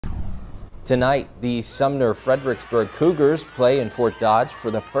Tonight, the Sumner-Fredericksburg Cougars play in Fort Dodge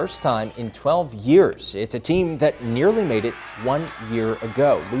for the first time in 12 years. It's a team that nearly made it 1 year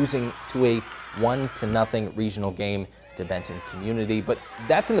ago, losing to a 1-0 regional game to Benton Community. But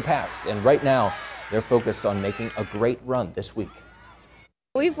that's in the past, and right now they're focused on making a great run this week.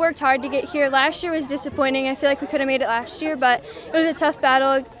 We've worked hard to get here. Last year was disappointing. I feel like we could have made it last year, but it was a tough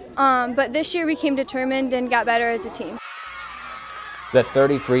battle. But this year we came determined and got better as a team. The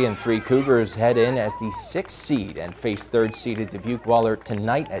 33-3 Cougars head in as the 6th seed and face 3rd-seeded Dubuque Waller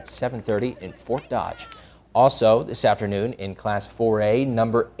tonight at 7:30 in Fort Dodge. Also this afternoon in Class 4A,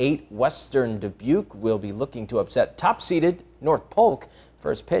 number 8 Western Dubuque will be looking to upset top-seeded North Polk.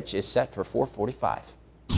 First pitch is set for 4:45.